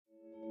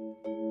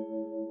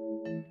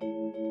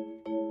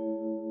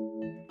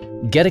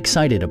Get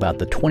excited about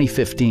the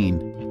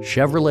 2015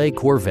 Chevrolet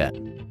Corvette.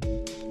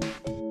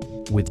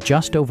 With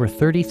just over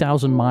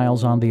 30,000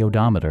 miles on the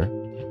odometer,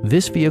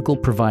 this vehicle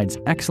provides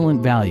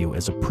excellent value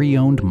as a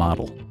pre-owned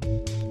model.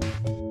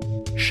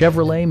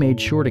 Chevrolet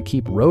made sure to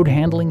keep road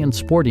handling and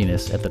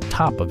sportiness at the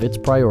top of its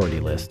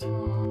priority list.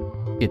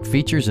 It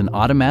features an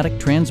automatic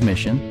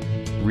transmission,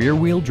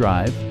 rear-wheel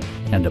drive,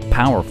 and a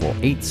powerful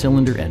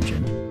 8-cylinder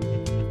engine.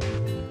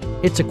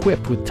 It's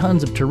equipped with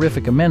tons of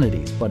terrific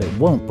amenities, but it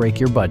won't break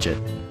your budget,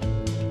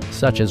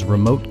 such as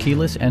remote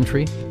keyless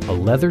entry, a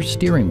leather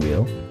steering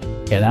wheel,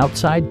 an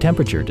outside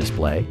temperature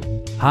display,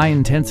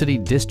 high-intensity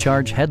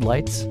discharge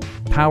headlights,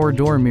 power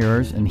door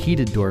mirrors and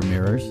heated door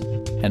mirrors,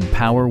 and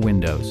power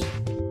windows.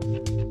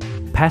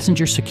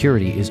 Passenger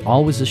security is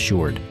always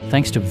assured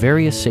thanks to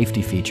various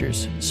safety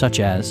features,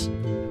 such as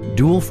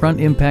dual front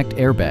impact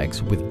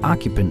airbags with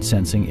occupant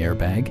sensing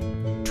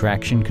airbag,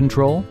 traction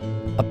control,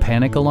 a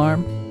panic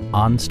alarm,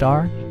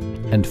 OnStar,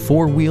 and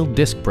 4-wheel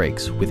disc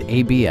brakes with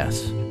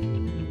ABS.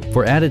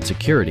 For added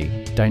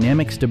security,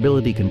 dynamic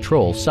stability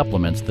control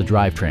supplements the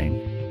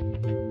drivetrain.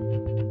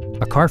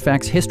 A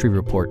Carfax history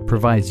report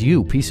provides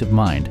you peace of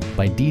mind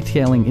by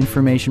detailing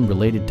information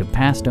related to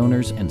past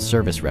owners and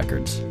service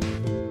records.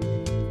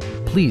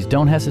 Please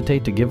don't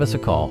hesitate to give us a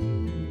call.